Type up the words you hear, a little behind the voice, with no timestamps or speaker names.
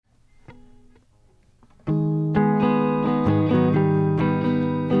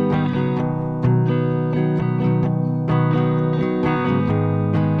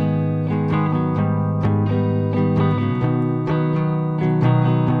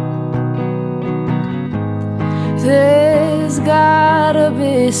There's gotta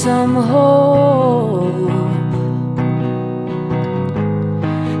be some hope.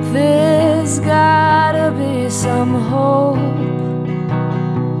 There's gotta be some hope.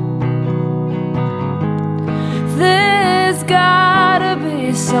 There's gotta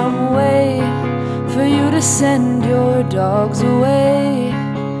be some way for you to send your dogs away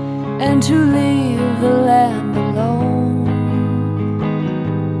and to leave the land alone.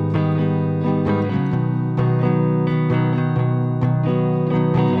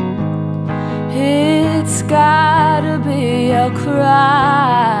 It's gotta be a crime.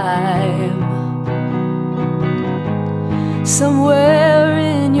 Somewhere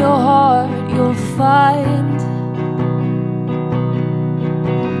in your heart you'll find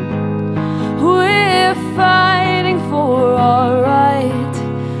we're fighting for our right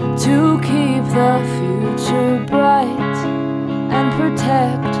to keep the future bright and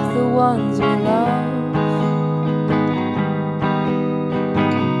protect the ones we love.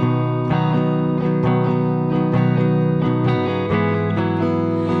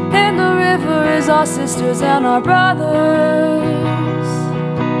 Our sisters and our brothers,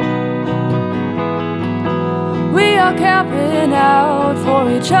 we are camping out for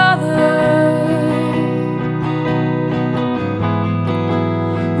each other.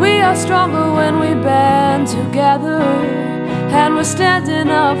 We are stronger when we band together, and we're standing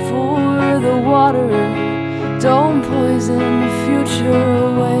up for the water. Don't poison the future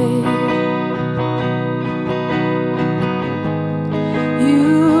away.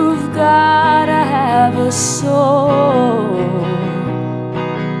 You've gotta have a soul.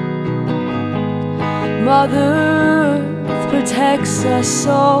 Mother Earth protects us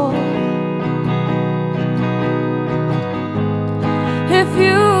all. If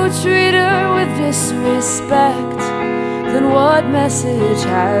you treat her with disrespect, then what message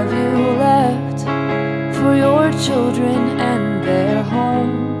have you left for your children and their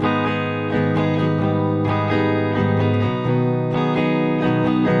home?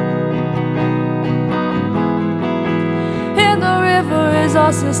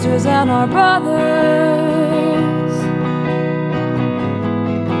 Our sisters and our brothers,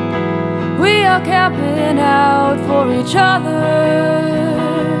 we are camping out for each other.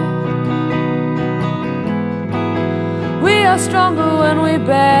 We are stronger when we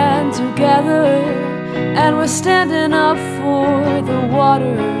band together, and we're standing up for the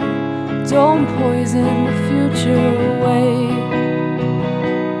water. Don't poison the future away.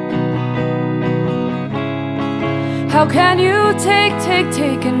 How can you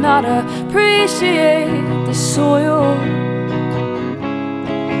take and not appreciate the soil?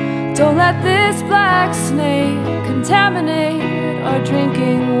 Don't let this black snake contaminate our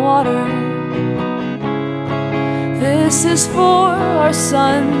drinking water. This is for our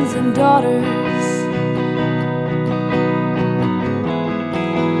sons and daughters.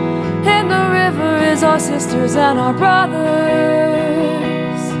 In the river is our sisters and our brothers.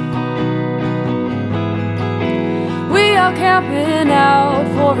 We are camping out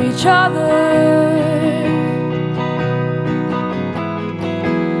for each other.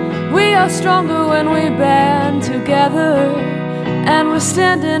 We are stronger when we band together, and we're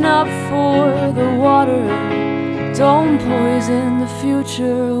standing up for the water. Don't poison the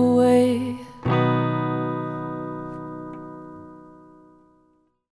future away.